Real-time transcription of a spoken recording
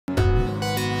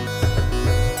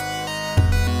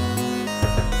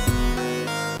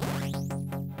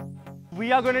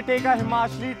we are going to take our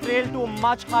Himachali trail to a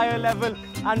much higher level.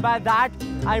 And by that,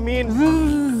 I mean...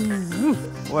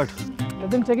 What?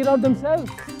 Let them check it out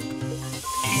themselves.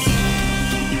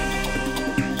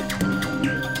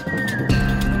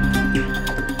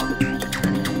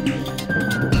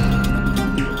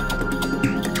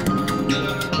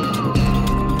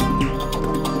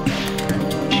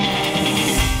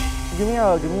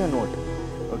 Give me a note,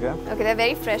 okay? Okay, they're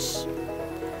very fresh.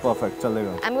 Perfect,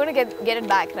 chalega. I'm going to get it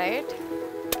back, right?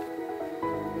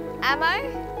 Am I?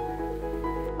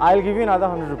 I'll give you another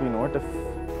 100 rupee note if...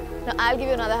 No, I'll give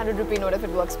you another 100 rupee note if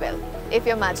it works well. If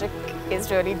your magic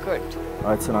is really good.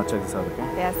 Alright, so now check this out, okay?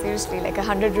 Yeah, seriously, like a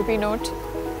 100 rupee note.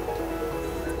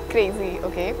 Crazy,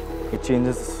 okay? It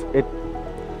changes, it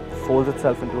folds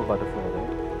itself into a butterfly,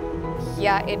 right?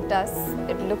 Yeah, it does.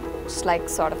 It looks like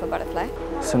sort of a butterfly.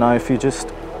 So now if you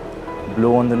just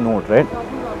blow on the note, right?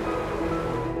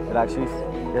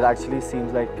 It actually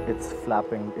seems like it's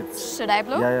flapping. Should I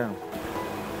blow? Yeah.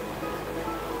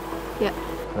 Yeah.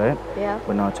 Right? Yeah.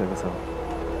 But now check this out.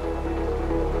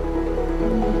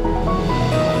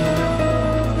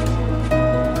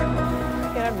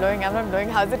 You're not blowing, I'm not blowing.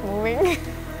 How's it moving?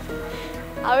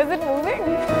 How is it moving?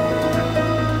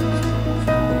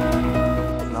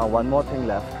 Now one more thing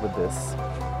left with this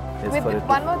is With for it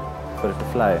one more? For it to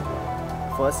fly.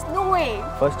 First, No way.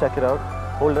 First check it out.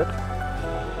 Hold it.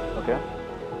 Okay.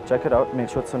 Check it out. Make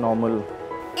sure it's a normal.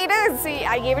 It is. See,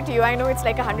 I gave it to you. I know it's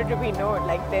like a 100 rupee note,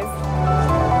 like this.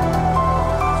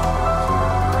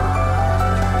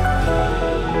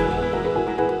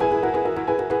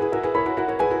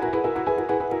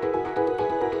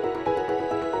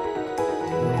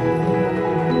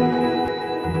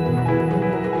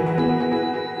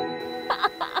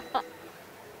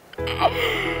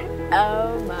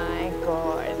 Oh my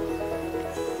god.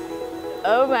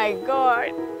 Oh my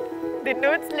god. The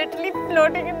note's literally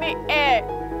floating in the air.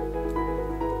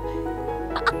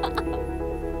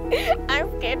 I'm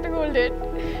scared to hold it.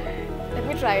 Let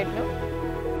me try it, no?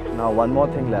 Now one more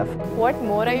thing left. What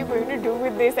more are you going to do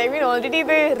with this? I mean, already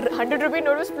the 100 rupee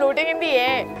note was floating in the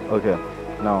air. Okay.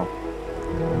 Now,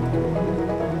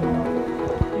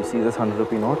 you see this 100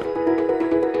 rupee note?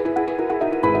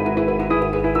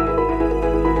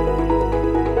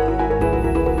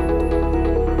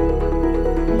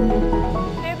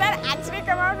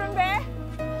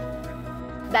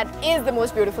 That is the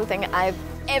most beautiful thing I've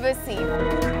ever seen.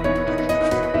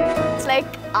 It's like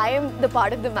I am the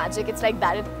part of the magic. It's like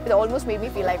that. It almost made me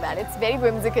feel like that. It's very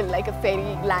whimsical, like a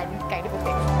fairy land kind of a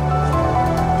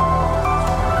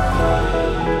thing.